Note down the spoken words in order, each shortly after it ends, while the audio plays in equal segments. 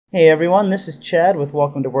Hey everyone, this is Chad with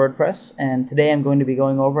Welcome to WordPress, and today I'm going to be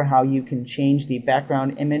going over how you can change the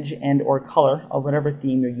background image and or color of whatever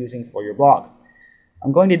theme you're using for your blog.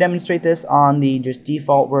 I'm going to demonstrate this on the just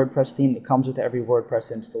default WordPress theme that comes with every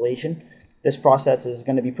WordPress installation. This process is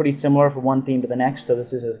going to be pretty similar from one theme to the next, so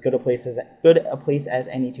this is as good a place as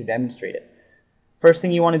any to demonstrate it. First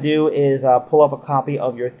thing you want to do is pull up a copy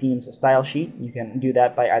of your theme's style sheet. You can do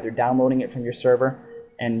that by either downloading it from your server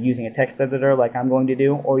and using a text editor like I'm going to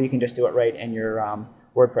do, or you can just do it right in your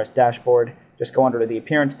WordPress dashboard. Just go under the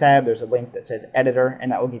Appearance tab, there's a link that says Editor,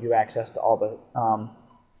 and that will give you access to all the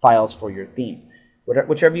files for your theme.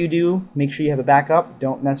 Whichever you do, make sure you have a backup.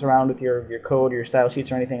 Don't mess around with your code or your style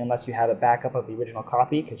sheets or anything unless you have a backup of the original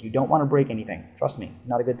copy, because you don't want to break anything. Trust me,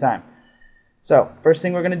 not a good time. So first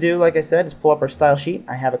thing we're going to do, like I said, is pull up our style sheet.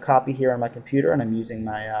 I have a copy here on my computer, and I'm using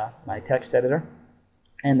my text editor.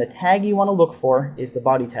 And the tag you want to look for is the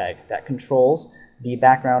body tag that controls the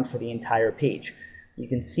background for the entire page. You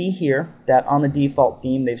can see here that on the default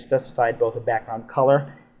theme they've specified both a background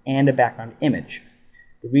color and a background image.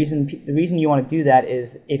 The reason you want to do that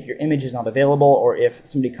is if your image is not available, or if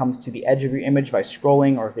somebody comes to the edge of your image by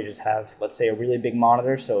scrolling, or if they just have, let's say, a really big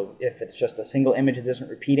monitor, so if it's just a single image that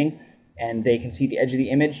isn't repeating and they can see the edge of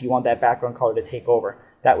the image, you want that background color to take over.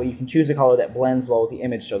 That way you can choose a color that blends well with the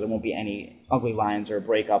image, so there won't be any ugly lines or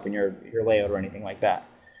breakup in your layout or anything like that.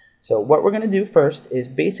 So what we're going to do first is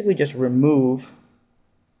basically just remove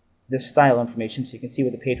this style information so you can see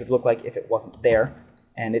what the page would look like if it wasn't there.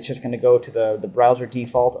 And it's just going to go to the browser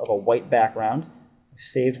default of a white background.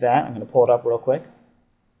 Save that. I'm going to pull it up real quick.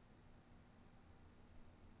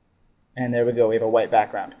 And there we go. We have a white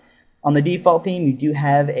background. On the default theme, you do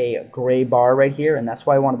have a gray bar right here, and that's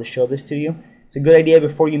why I wanted to show this to you. It's a good idea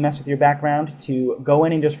before you mess with your background to go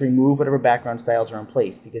in and just remove whatever background styles are in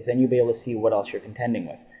place, because then you'll be able to see what else you're contending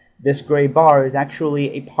with. This gray bar is actually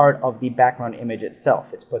a part of the background image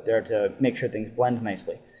itself. It's put there to make sure things blend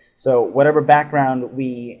nicely. So whatever background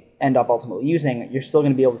we end up ultimately using, you're still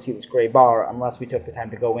going to be able to see this gray bar unless we took the time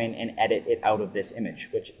to go in and edit it out of this image,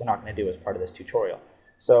 which we're not going to do as part of this tutorial.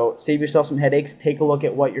 So save yourself some headaches. Take a look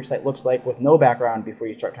at what your site looks like with no background before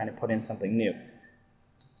you start trying to put in something new.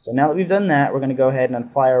 So now that we've done that, we're going to go ahead and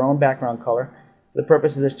apply our own background color. For the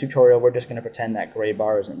purpose of this tutorial, we're just going to pretend that gray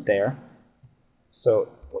bar isn't there. So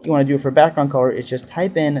what you want to do for background color is just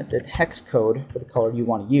type in the hex code for the color you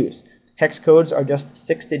want to use. Hex codes are just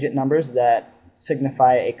 6-digit numbers that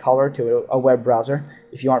signify a color to a web browser.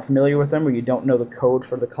 If you aren't familiar with them or you don't know the code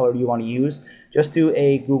for the color you want to use, just do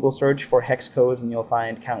a Google search for hex codes and you'll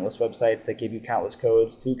find countless websites that give you countless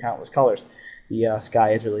codes to countless colors. The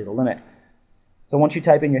sky is really the limit. So once you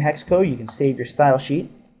type in your hex code, you can save your style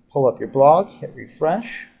sheet, pull up your blog, hit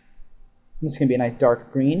refresh. This is going to be a nice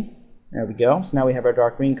dark green. There we go. So now we have our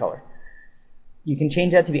dark green color. You can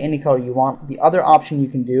change that to be any color you want. The other option you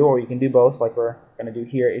can do, or you can do both like we're going to do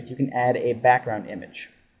here, is you can add a background image.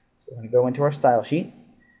 So we're going to go into our style sheet.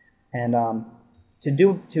 And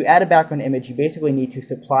to add a background image, you basically need to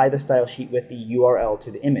supply the style sheet with the URL to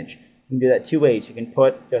the image. You can do that two ways. You can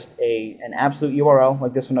put just an absolute URL,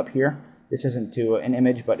 like this one up here. This isn't to an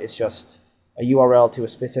image, but it's just a URL to a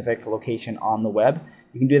specific location on the web.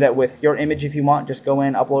 You can do that with your image if you want. Just go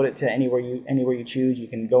in, upload it to anywhere you choose. You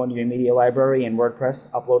can go into your media library in WordPress,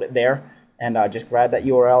 upload it there, and just grab that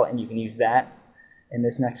URL, and you can use that in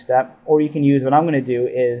this next step. Or you can use what I'm going to do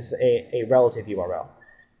is a relative URL.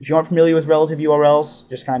 If you aren't familiar with relative URLs,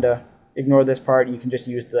 just kind of ignore this part. You can just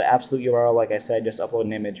use the absolute URL, like I said. Just upload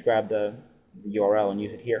an image, grab the URL, and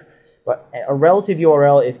use it here. But a relative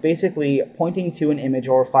URL is basically pointing to an image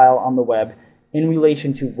or a file on the web in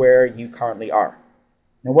relation to where you currently are.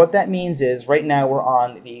 Now what that means is right now we're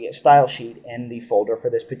on the style sheet in the folder for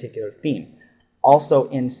this particular theme. Also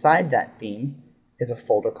inside that theme is a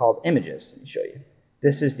folder called Images. Let me show you.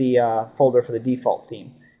 This is the folder for the default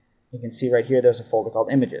theme. You can see right here there's a folder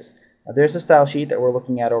called Images. Now there's a style sheet that we're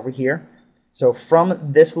looking at over here. So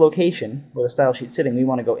from this location where the style sheet's sitting, we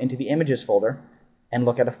want to go into the Images folder and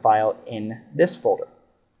look at a file in this folder.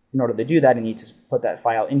 In order to do that, I need to put that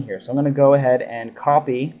file in here. So I'm going to go ahead and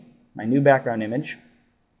copy my new background image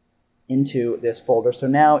into this folder. So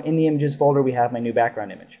now in the Images folder, we have my new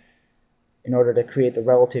background image. In order to create the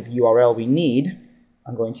relative URL we need,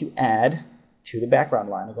 I'm going to add to the background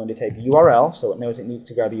line. I'm going to type URL, so it knows it needs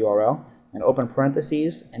to grab a URL, and open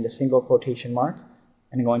parentheses and a single quotation mark,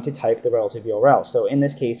 and I'm going to type the relative URL. So in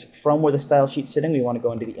this case, from where the style sheet's sitting, we want to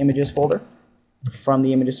go into the Images folder. From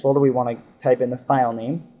the Images folder, we want to type in the file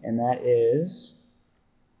name, and that is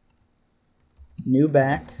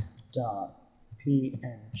newback.png.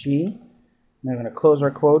 Now we're going to close our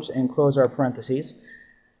quotes and close our parentheses.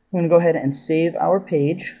 I'm going to go ahead and save our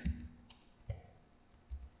page.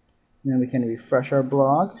 And then we can refresh our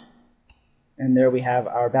blog. And there we have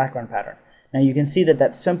our background pattern. Now you can see that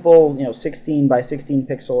that simple, 16 by 16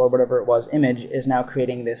 pixel or whatever it was image is now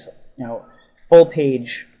creating this, full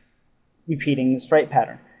page repeating stripe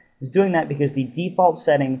pattern. It's doing that because the default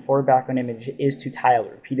setting for a background image is to tile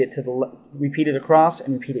it. Repeat it across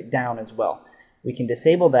and repeat it down as well. We can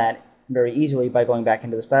disable that very easily by going back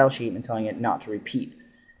into the style sheet and telling it not to repeat.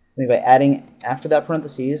 And by adding after that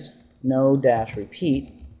parentheses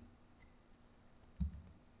no-repeat,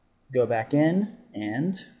 go back in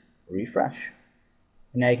and refresh.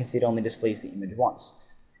 And now you can see it only displays the image once.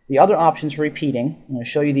 The other options for repeating, I'm going to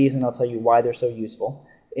show you these and I'll tell you why they're so useful,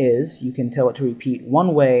 is you can tell it to repeat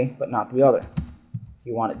one way but not the other. If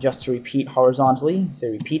you want it just to repeat horizontally, say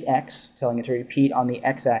repeat X, telling it to repeat on the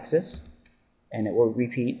X-axis, and it will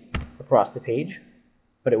repeat across the page,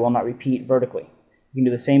 but it will not repeat vertically. You can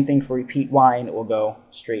do the same thing for repeat Y and it will go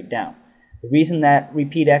straight down. The reason that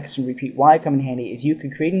repeat X and repeat Y come in handy is you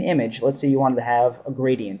could create an image. Let's say you wanted to have a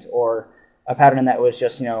gradient or a pattern that was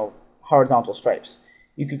just, horizontal stripes.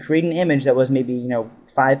 You could create an image that was maybe,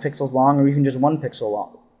 5 pixels long or even just 1 pixel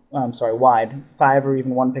long. Wide, 5 or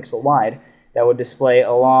even 1 pixel wide, that would display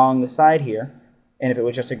along the side here. And if it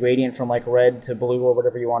was just a gradient from like red to blue or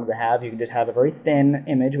whatever you wanted to have, you could just have a very thin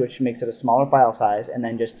image, which makes it a smaller file size, and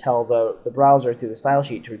then just tell the browser through the style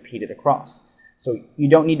sheet to repeat it across. So you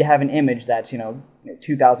don't need to have an image that's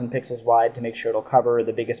 2,000 pixels wide to make sure it'll cover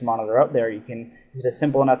the biggest monitor out there. You can use a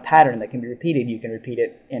simple enough pattern that can be repeated. You can repeat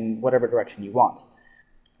it in whatever direction you want.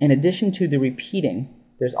 In addition to the repeating,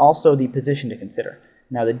 there's also the position to consider.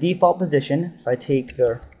 Now the default position, if I take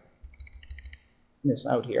this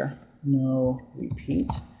out here, no repeat,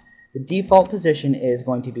 the default position is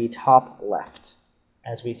going to be top left,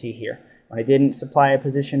 as we see here. When I didn't supply a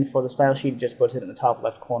position for the style sheet, it just puts it in the top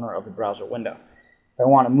left corner of the browser window. If I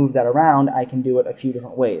want to move that around, I can do it a few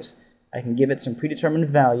different ways. I can give it some predetermined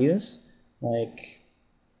values, like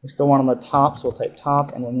we still want on the top, so we'll type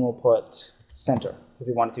top, and then we'll put center, if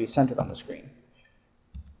we want it to be centered on the screen.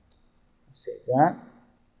 Save that.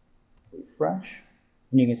 Refresh,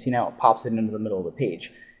 and you can see now it pops it into the middle of the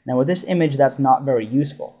page. Now with this image, that's not very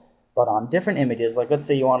useful, but on different images, like let's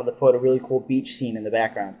say you wanted to put a really cool beach scene in the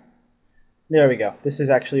background. There we go. This is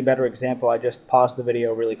actually a better example. I just paused the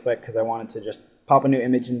video really quick because I wanted to just pop a new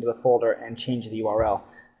image into the folder and change the URL.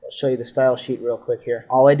 I'll show you the style sheet real quick here.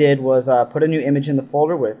 All I did was put a new image in the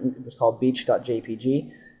folder. It was called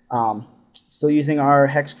beach.jpg. Still using our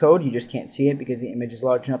hex code. You just can't see it because the image is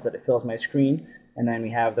large enough that it fills my screen. And then we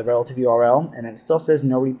have the relative URL, and then it still says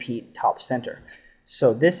no repeat top center.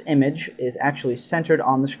 So this image is actually centered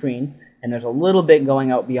on the screen, and there's a little bit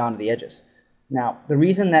going out beyond the edges. Now, the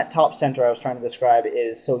reason that top center I was trying to describe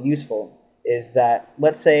is so useful is that,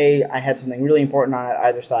 let's say I had something really important on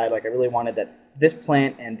either side, like I really wanted that this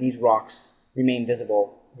plant and these rocks remain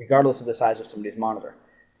visible regardless of the size of somebody's monitor.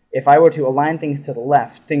 If I were to align things to the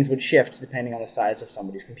left, things would shift depending on the size of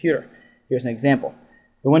somebody's computer. Here's an example.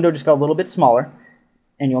 The window just got a little bit smaller,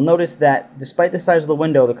 and you'll notice that despite the size of the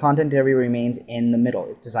window, the content area remains in the middle.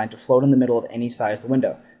 It's designed to float in the middle of any sized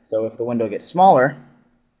window. So if the window gets smaller,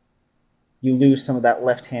 you lose some of that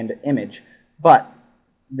left-hand image, but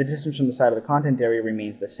the distance from the side of the content area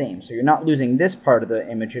remains the same. So you're not losing this part of the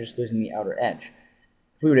image, you're just losing the outer edge.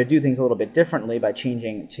 If we were to do things a little bit differently by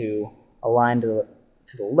changing to align to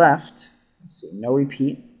the left, let's see, no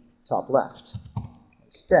repeat, top left.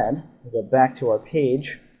 Instead, we'll go back to our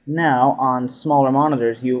page. Now, on smaller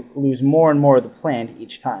monitors, you lose more and more of the plant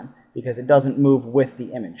each time because it doesn't move with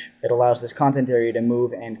the image. It allows this content area to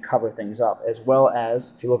move and cover things up, as well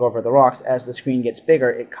as, if you look over the rocks, as the screen gets bigger,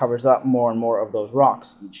 it covers up more and more of those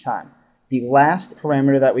rocks each time. The last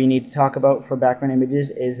parameter that we need to talk about for background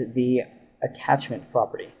images is the attachment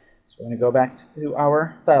property. So we're going to go back to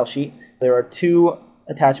our style sheet. There are two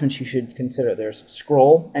attachments you should consider. There's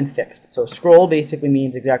scroll and fixed. So scroll basically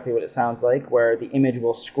means exactly what it sounds like, where the image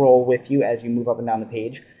will scroll with you as you move up and down the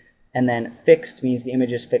page. And then fixed means the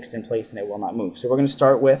image is fixed in place and it will not move. So we're going to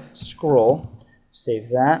start with scroll. Save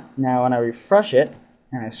that. Now when I refresh it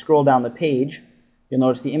and I scroll down the page, you'll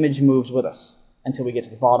notice the image moves with us until we get to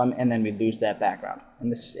the bottom, and then we lose that background.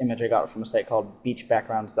 And this image I got from a site called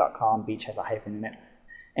beachbackgrounds.com. Beach has a hyphen in it.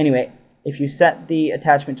 Anyway, if you set the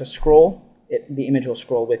attachment to scroll, the image will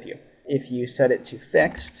scroll with you. If you set it to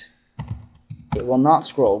fixed, it will not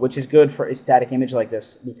scroll, which is good for a static image like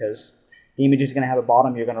this because the image is going to have a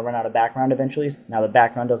bottom. You're going to run out of background eventually. Now the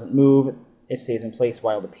background doesn't move. It stays in place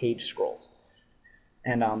while the page scrolls.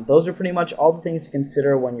 And those are pretty much all the things to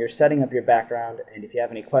consider when you're setting up your background. And if you have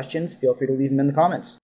any questions, feel free to leave them in the comments.